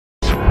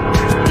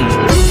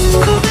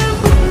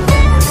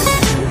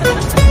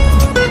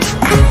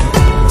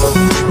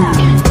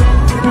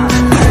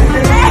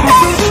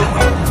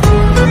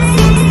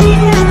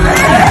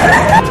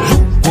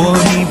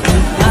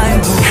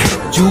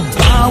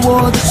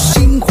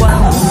新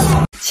欢舞。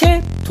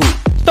切土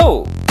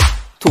豆，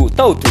土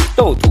豆土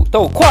豆土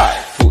豆块，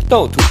土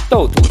豆土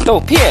豆土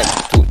豆片，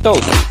土豆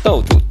土豆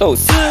土豆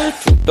丝，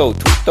土豆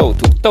土豆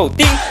土豆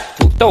丁，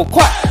土豆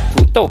块，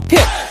土豆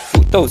片，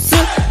土豆丝，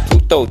土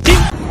豆丁。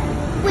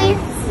With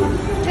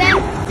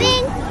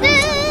jumping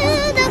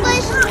through the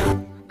bush.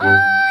 Oh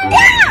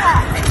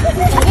yeah!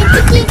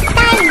 聞きた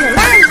いの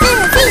なんて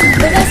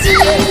嬉しい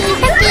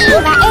時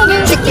は得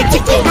るチキチ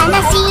キ悲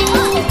しい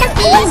時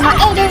も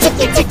得るチ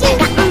キチキ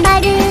頑張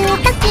る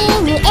時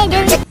に得る。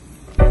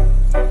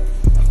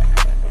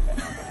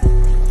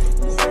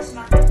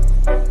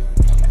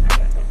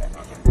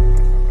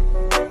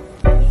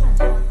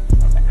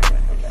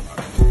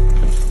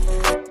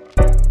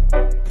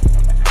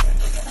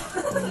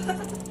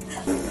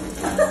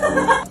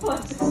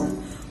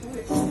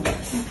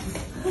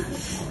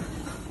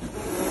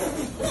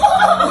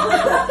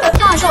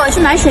张老师，我去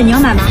买水，你要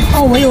买吗？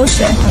哦，我有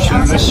水，好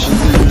像。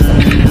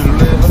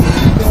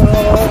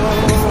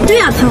对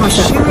呀、唐老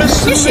师，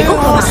这水够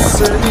喝吧？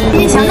行，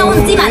那我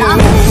自己买了啊。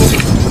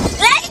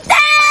来的！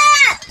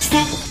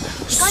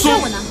你刚叫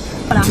我呢？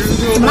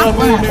怎么了？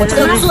我这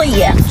个座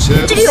椅，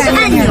这里有个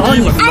按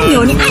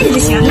钮，你按着就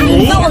行。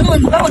你帮我弄，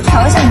你帮我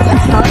调一下，你帮我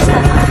调一下。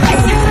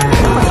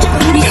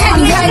你看，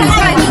这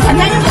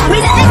旁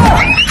边的按钮。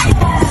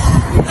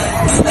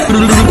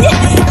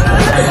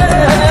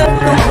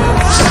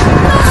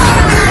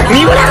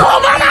你过来和我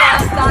妈妈。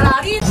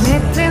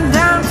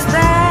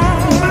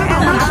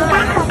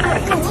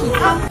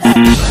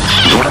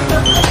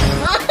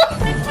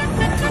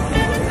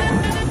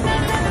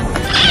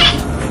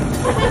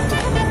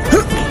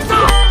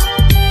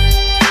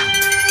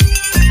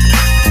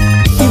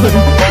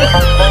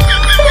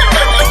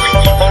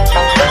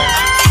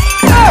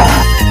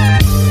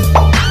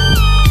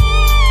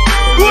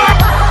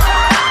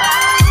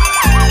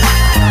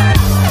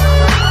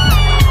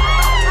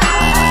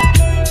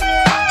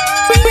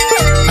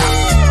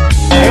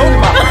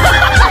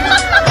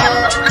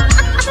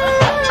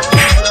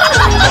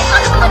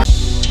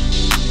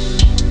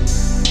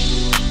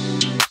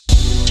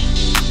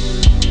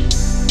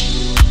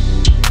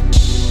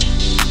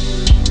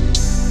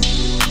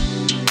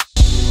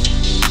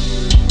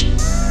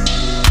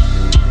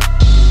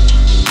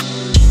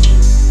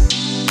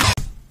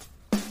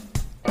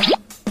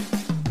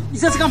你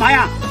这是干嘛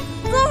呀？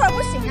坐会儿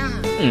不行啊？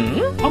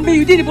旁边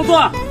有地你不坐？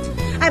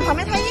哎，旁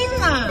边太硬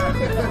了。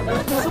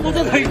是不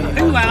是很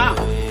软啊？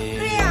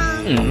对呀、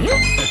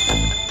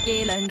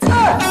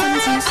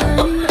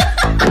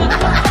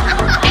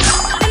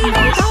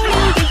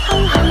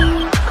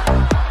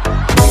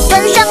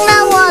登上了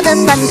我的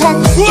饭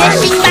团，决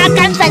心把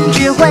干饭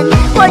吃混。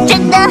我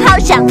真的好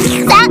想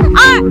3、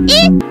2、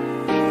1。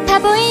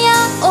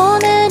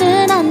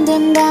 오늘은 안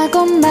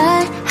된다고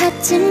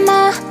말하지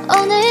마.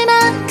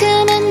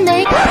 오늘만큼은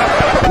내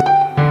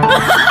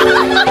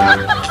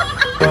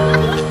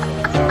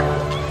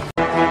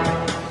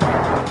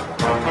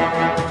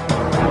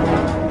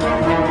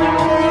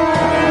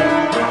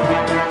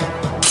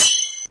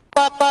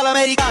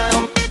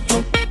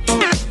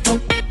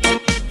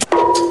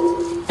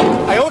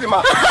哎呦我的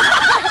妈！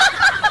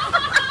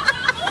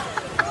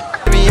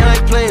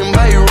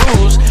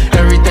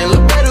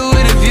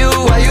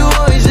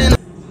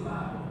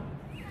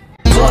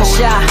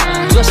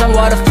坐上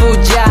我的副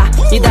驾，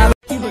一大。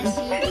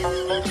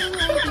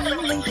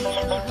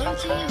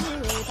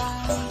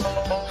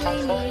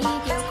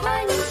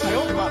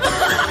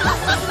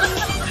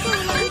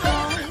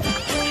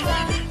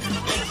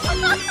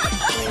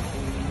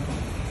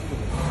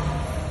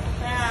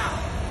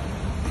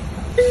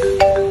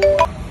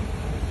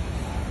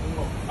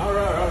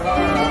呦我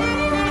的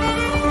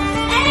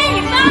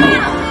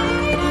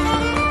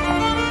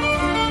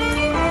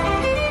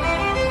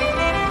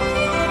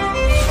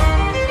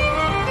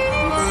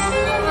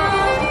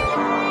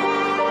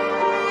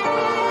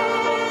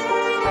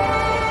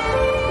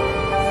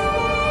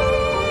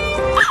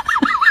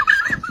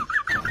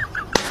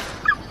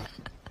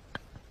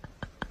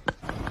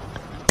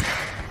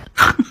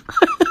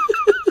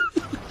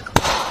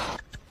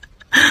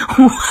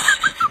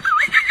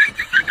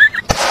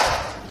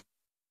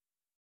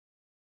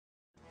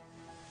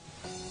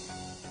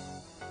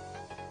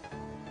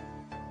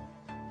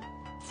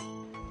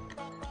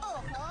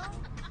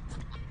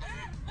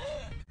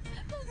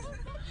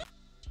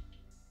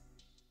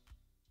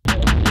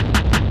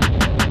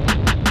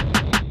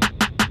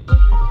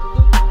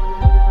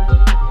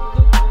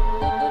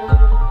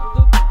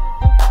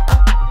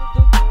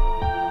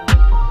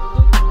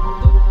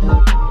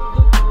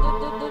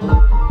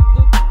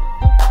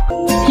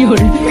有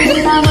人。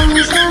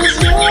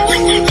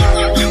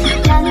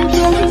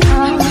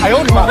哎呦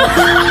我的妈！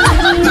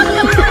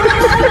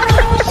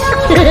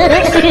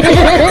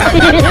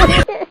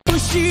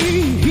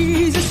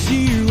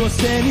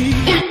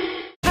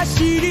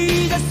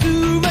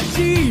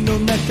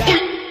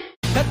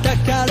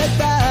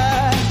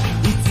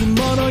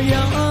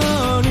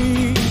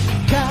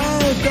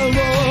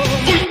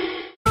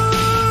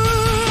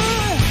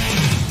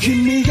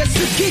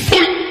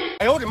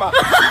 哎呦我的妈！